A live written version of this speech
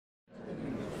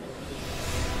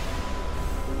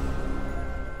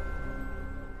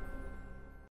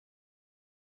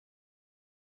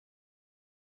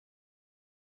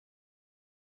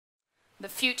the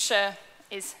future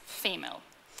is female.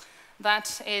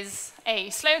 That is a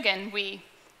slogan we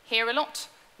hear a lot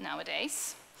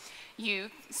nowadays. You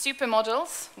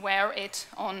supermodels wear it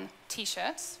on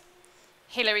t-shirts.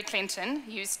 Hillary Clinton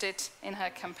used it in her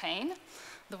campaign,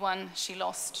 the one she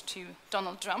lost to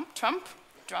Donald Trump.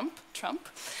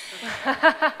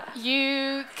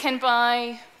 You can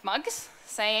buy mugs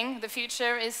saying the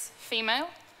future is female,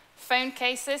 phone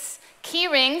cases, key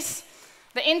rings.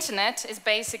 The internet is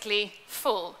basically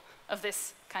full of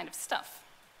this kind of stuff.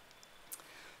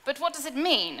 But what does it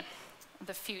mean,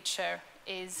 the future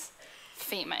is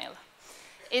female?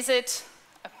 Is it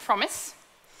a promise,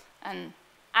 an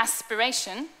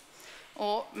aspiration,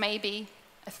 or maybe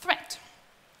a threat?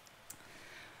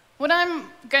 What I'm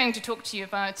going to talk to you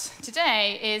about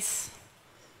today is,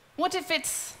 what if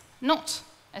it's not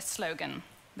a slogan,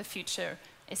 the future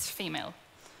is female?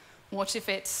 What if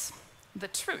it's the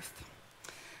truth?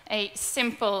 A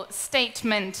simple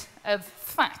statement of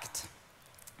fact.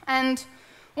 And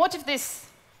what if this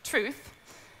truth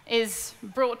is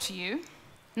brought to you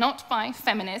not by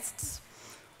feminists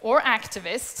or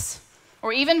activists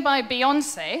or even by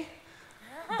Beyoncé,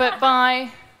 but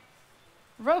by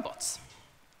robots?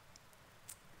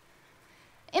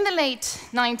 In the late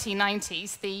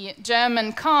 1990s, the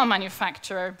German car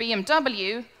manufacturer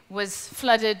BMW was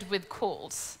flooded with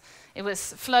calls. It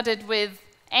was flooded with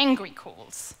angry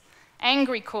calls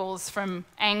from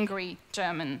angry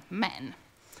German men.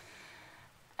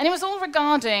 And it was all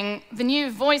regarding the new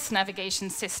voice navigation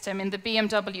system in the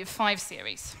BMW 5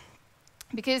 Series,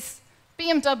 because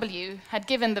BMW had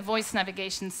given the voice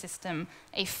navigation system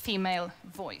a female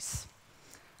voice.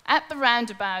 At the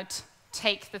roundabout,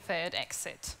 take the third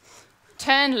exit.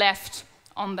 Turn left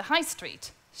on the high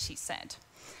street, she said.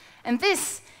 And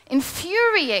this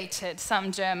infuriated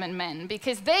some German men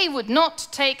because they would not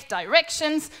take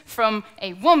directions from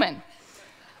a woman.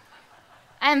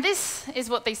 And this is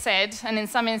what they said, and in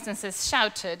some instances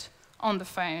shouted on the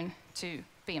phone to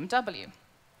BMW.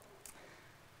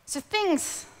 So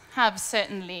things have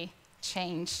certainly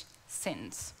changed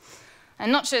since.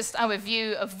 And not just our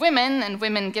view of women and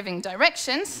women giving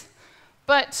directions,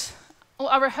 but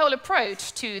our whole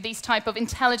approach to these type of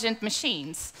intelligent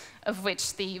machines, of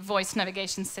which the voice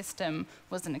navigation system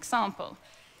was an example.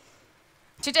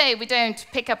 Today, we don't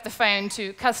pick up the phone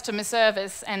to customer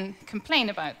service and complain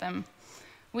about them.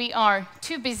 We are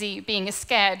too busy being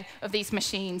scared of these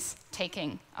machines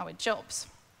taking our jobs.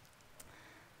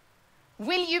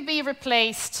 Will you be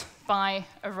replaced by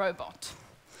a robot?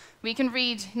 We can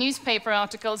read newspaper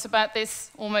articles about this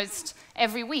almost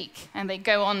every week, and they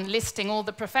go on listing all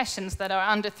the professions that are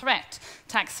under threat: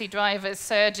 taxi drivers,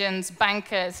 surgeons,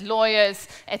 bankers, lawyers,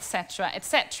 etc.,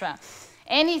 etc.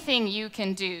 Anything you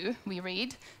can do, we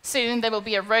read, soon there will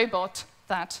be a robot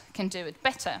that can do it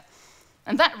better.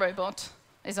 And that robot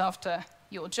is after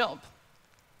your job.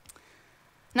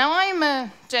 Now, I'm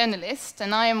a journalist,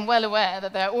 and I am well aware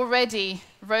that there are already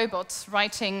robots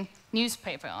writing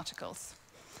newspaper articles.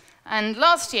 And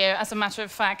last year, as a matter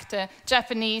of fact, a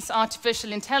Japanese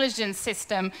artificial intelligence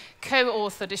system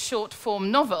co-authored a short-form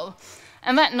novel,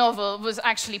 and that novel was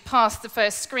actually past the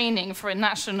first screening for a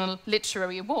National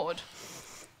Literary Award.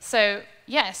 So,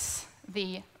 yes,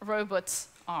 the robots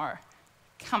are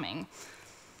coming.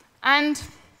 And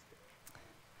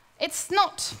it's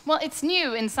not, well, it's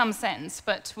new in some sense,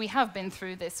 but we have been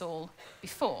through this all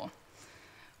before.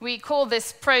 We call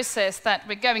this process that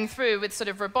we're going through with sort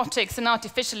of robotics and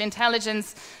artificial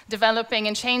intelligence developing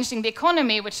and changing the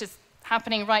economy, which is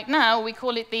happening right now, we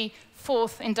call it the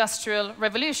fourth industrial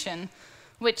revolution,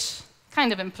 which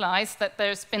kind of implies that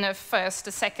there's been a first,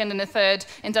 a second, and a third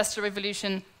industrial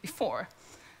revolution before.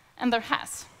 And there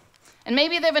has. And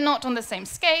maybe they were not on the same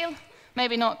scale,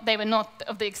 maybe they were not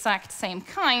of the exact same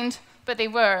kind, but they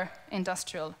were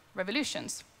industrial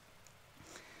revolutions.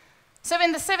 So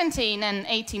in the 1700s and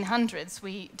 1800s,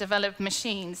 we developed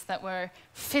machines that were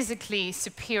physically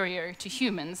superior to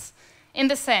humans, in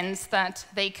the sense that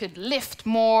they could lift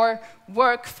more,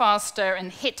 work faster,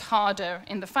 and hit harder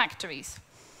in the factories.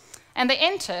 And they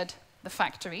entered the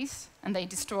factories, and they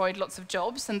destroyed lots of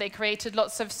jobs, and they created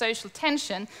lots of social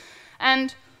tension.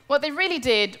 And what they really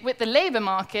did with the labor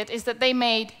market is that they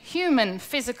made human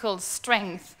physical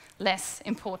strength less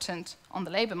important on the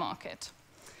labor market.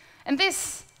 And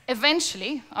this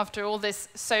eventually, after all this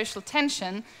social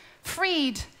tension,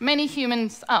 freed many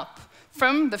humans up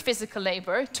from the physical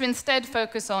labor to instead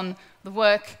focus on the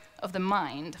work of the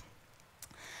mind.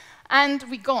 And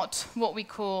we got what we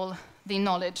call the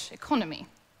knowledge economy.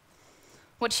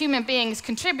 What human beings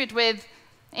contribute with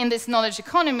in this knowledge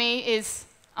economy is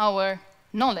our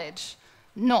knowledge,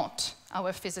 not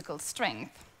our physical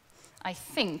strength. I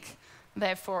think,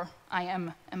 therefore I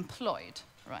am employed,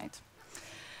 right?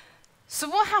 So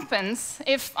what happens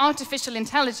if artificial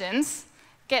intelligence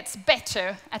gets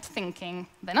better at thinking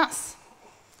than us?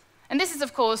 And this is,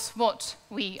 of course, what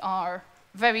we are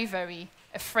very, very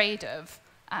afraid of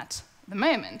at the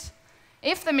moment.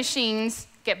 If the machines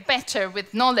get better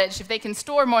with knowledge, if they can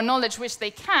store more knowledge, which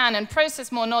they can, and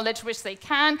process more knowledge, which they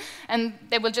can, and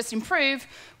they will just improve,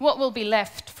 what will be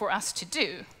left for us to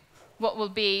do? What will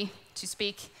be, to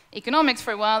speak economics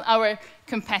for a while, our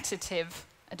competitive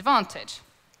advantage?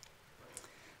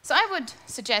 So I would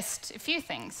suggest a few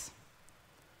things: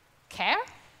 care,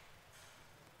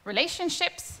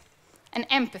 relationships, and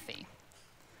empathy.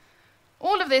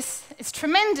 All of this is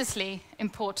tremendously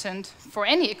important for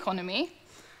any economy,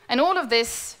 and all of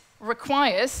this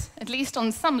requires, at least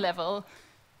on some level,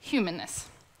 humanness.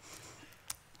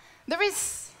 There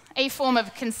is a form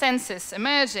of consensus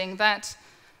emerging that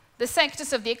the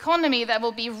sectors of the economy that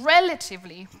will be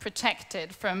relatively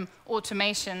protected from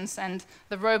automations and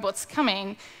the robots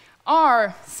coming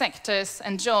are sectors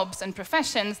and jobs and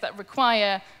professions that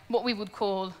require what we would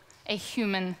call a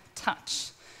human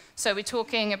touch. So we're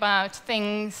talking about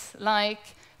things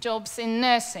like jobs in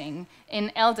nursing,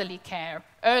 in elderly care,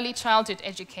 early childhood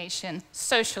education,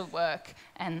 social work,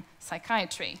 and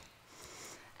psychiatry.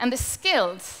 And the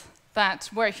skills that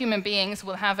where human beings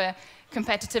will have a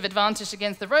competitive advantage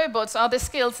against the robots are the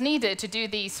skills needed to do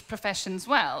these professions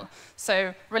well.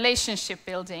 So relationship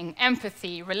building,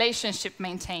 empathy, relationship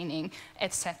maintaining,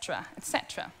 etc.,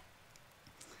 etc.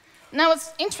 Now,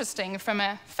 what's interesting from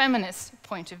a feminist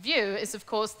point of view is, of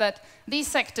course, that these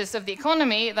sectors of the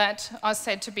economy that are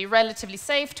said to be relatively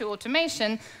safe to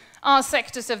automation are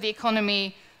sectors of the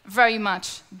economy very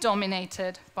much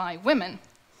dominated by women.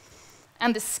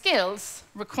 And the skills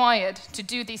required to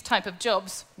do these type of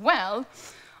jobs well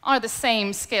are the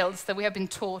same skills that we have been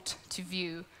taught to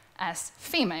view as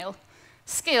female.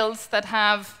 Skills that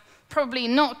have probably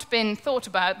not been thought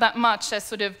about that much as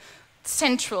sort of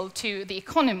central to the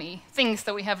economy, things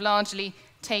that we have largely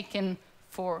taken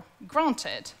for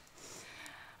granted.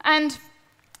 And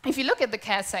if you look at the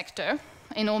care sector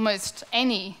in almost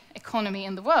any economy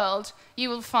in the world, you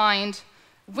will find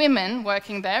women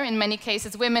working there, in many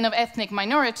cases women of ethnic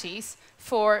minorities,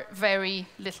 for very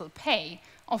little pay,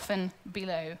 often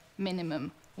below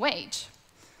minimum wage.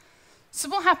 So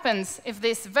what happens if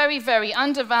this very, very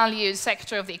undervalued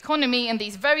sector of the economy and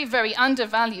these very, very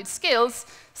undervalued skills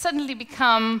suddenly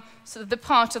become sort of the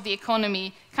part of the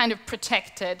economy kind of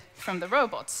protected from the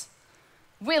robots?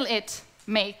 Will it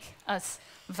make us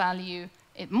value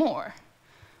it more?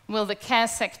 Will the care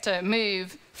sector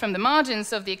move from the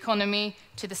margins of the economy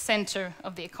to the center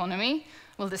of the economy?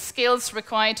 Will the skills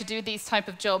required to do these type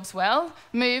of jobs well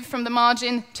move from the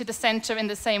margin to the center in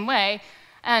the same way?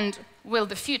 And will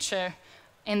the future,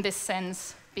 in this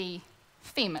sense, be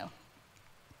female?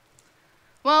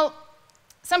 Well,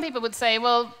 some people would say,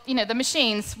 well, you know, the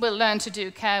machines will learn to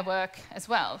do care work as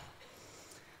well.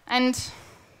 And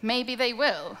maybe they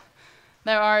will.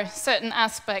 There are certain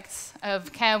aspects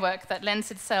of care work that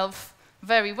lends itself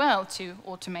very well to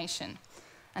automation.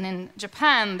 And in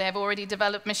Japan, they have already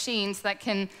developed machines that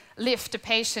can lift a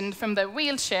patient from their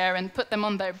wheelchair and put them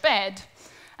on their bed.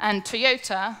 And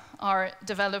Toyota are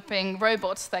developing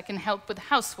robots that can help with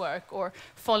housework or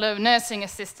follow nursing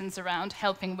assistants around,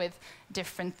 helping with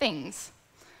different things.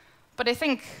 But I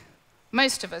think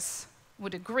most of us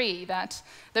would agree that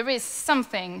there is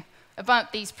something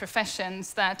about these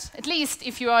professions that, at least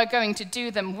if you are going to do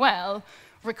them well,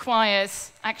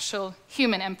 requires actual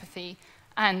human empathy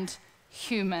and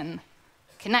human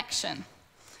connection.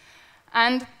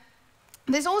 And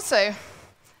there's also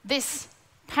this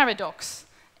paradox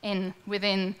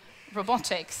within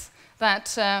robotics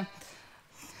that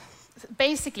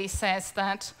basically says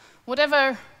that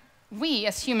whatever we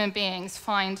as human beings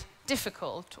find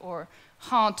difficult or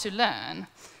hard to learn,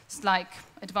 like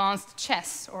advanced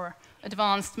chess or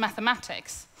advanced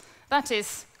mathematics, that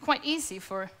is quite easy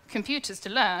for computers to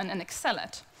learn and excel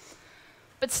at.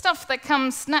 But stuff that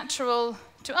comes natural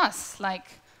to us, like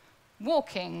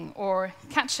walking or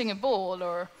catching a ball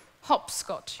or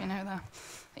hopscotch, you know, they're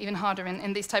even harder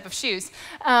in these type of shoes,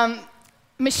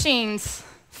 machines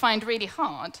find really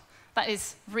hard. That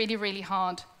is really, really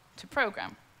hard to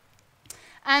program.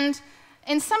 And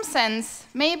in some sense,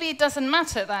 maybe it doesn't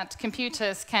matter that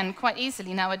computers can quite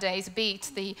easily nowadays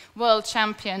beat the world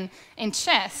champion in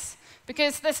chess,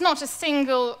 because there's not a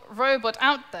single robot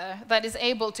out there that is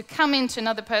able to come into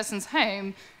another person's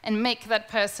home and make that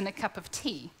person a cup of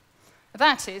tea.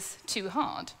 That is too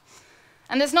hard.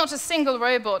 And there's not a single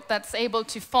robot that's able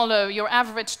to follow your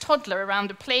average toddler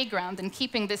around a playground and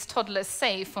keeping this toddler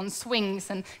safe on swings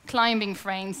and climbing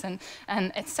frames and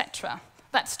etc.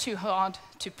 That's too hard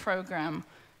to program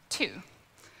too.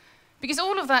 Because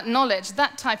all of that knowledge,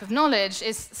 that type of knowledge,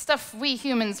 is stuff we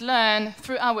humans learn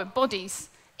through our bodies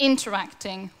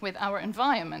interacting with our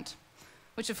environment,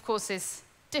 which of course is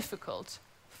difficult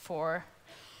for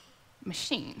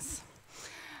machines.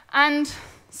 And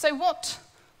so what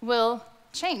will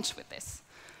change with this?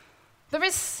 There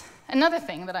is another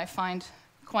thing that I find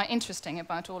quite interesting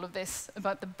about all of this,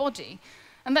 about the body,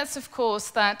 and that's of course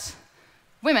that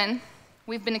women,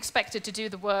 we've been expected to do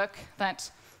the work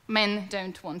that men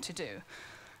don't want to do.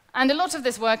 And a lot of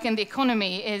this work in the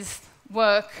economy is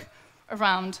work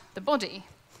around the body.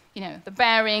 You know, the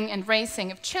bearing and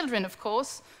raising of children, of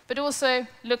course, but also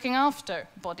looking after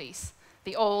bodies.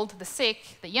 The old, the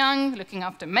sick, the young, looking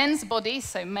after men's bodies,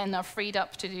 so men are freed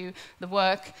up to do the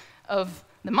work of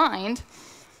the mind.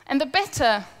 And the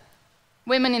better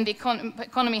women in the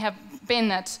economy have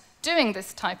been at doing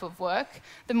this type of work,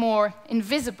 the more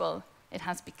invisible it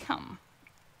has become.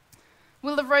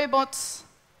 Will the robots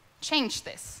change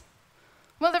this?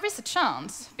 Well, there is a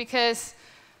chance, because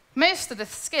most of the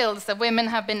skills that women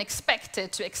have been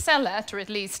expected to excel at, or at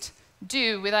least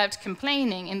do without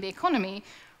complaining in the economy,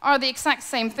 are the exact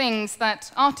same things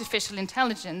that artificial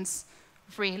intelligence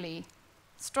really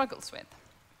struggles with.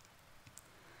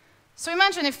 So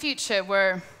imagine a future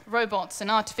where robots and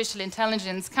artificial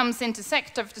intelligence comes into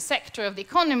sector after sector of the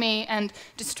economy and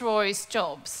destroys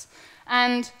jobs.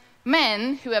 And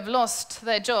men who have lost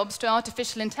their jobs to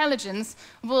artificial intelligence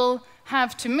will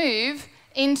have to move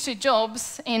into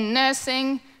jobs in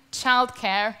nursing,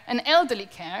 childcare, and elderly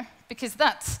care, because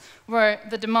that's where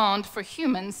the demand for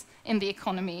humans in the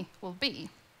economy will be.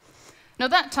 Now,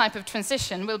 that type of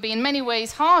transition will be in many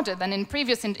ways harder than in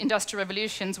previous industrial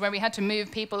revolutions, where we had to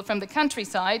move people from the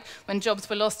countryside, when jobs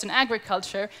were lost in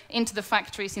agriculture, into the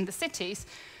factories in the cities,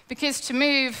 because to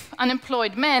move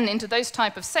unemployed men into those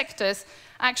type of sectors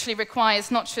actually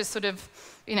requires not just sort of,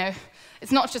 you know,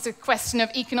 it's not just a question of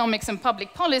economics and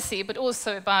public policy, but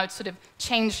also about sort of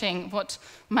changing what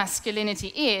masculinity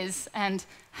is and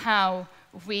how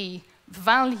we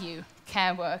value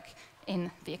care work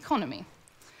in the economy.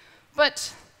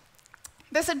 But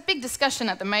there's a big discussion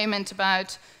at the moment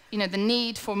about, you know, the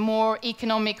need for more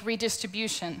economic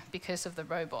redistribution because of the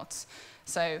robots.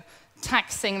 So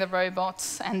taxing the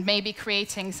robots and maybe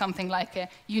creating something like a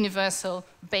universal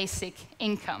basic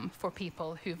income for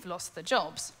people who've lost their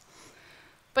jobs.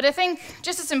 But I think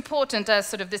just as important as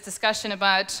sort of this discussion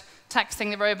about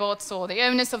taxing the robots or the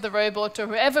owners of the robot or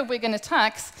whoever we're going to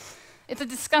tax, it's a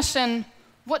discussion,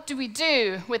 what do we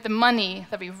do with the money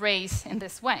that we raise in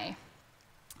this way?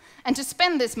 And to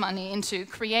spend this money into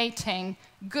creating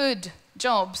good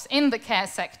jobs in the care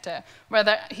sector, where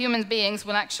the human beings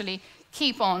will actually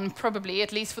keep on, probably,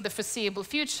 at least for the foreseeable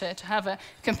future, to have a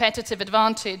competitive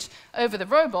advantage over the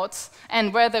robots,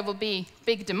 and where there will be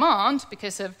big demand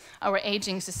because of our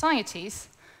aging societies,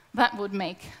 that would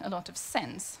make a lot of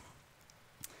sense.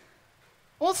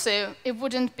 Also, it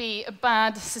wouldn't be a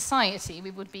bad society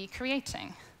we would be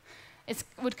creating. It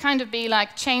would kind of be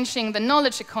like changing the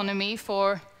knowledge economy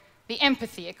for the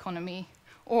empathy economy,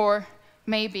 or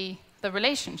maybe the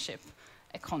relationship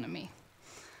economy.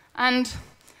 And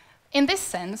in this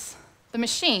sense, the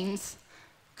machines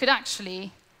could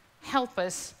actually help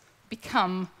us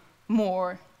become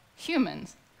more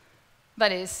humans.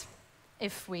 That is,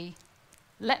 if we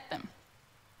let them.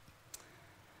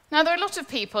 Now, there are a lot of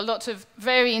people, lots of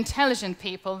very intelligent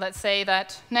people that say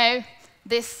that, no,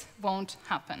 this won't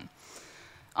happen.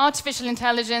 Artificial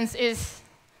intelligence is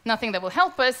nothing that will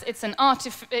help us. It's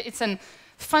a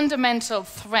fundamental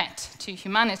threat to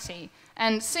humanity.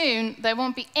 And soon, there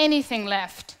won't be anything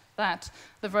left that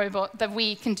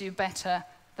we can do better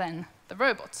than the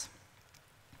robots.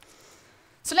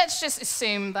 So let's just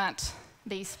assume that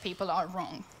these people are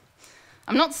wrong.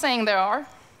 I'm not saying there are.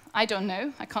 I don't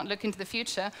know. I can't look into the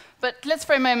future. But let's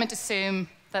for a moment assume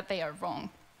that they are wrong.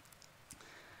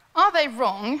 Are they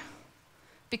wrong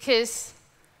because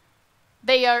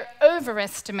they are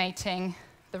overestimating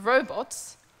the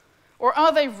robots, or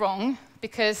are they wrong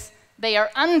because they are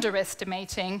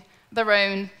underestimating their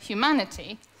own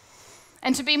humanity?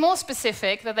 And to be more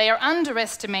specific, that they are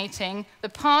underestimating the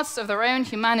parts of their own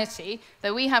humanity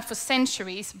that we have for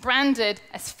centuries branded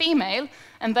as female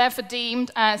and therefore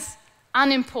deemed as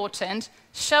unimportant,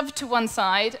 shoved to one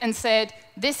side and said,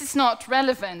 this is not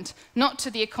relevant, not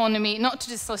to the economy, not to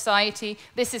the society,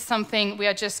 this is something we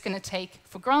are just going to take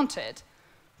for granted.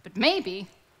 But maybe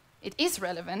it is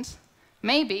relevant,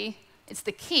 maybe it's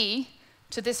the key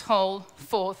to this whole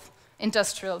fourth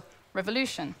industrial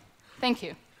revolution. Thank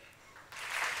you.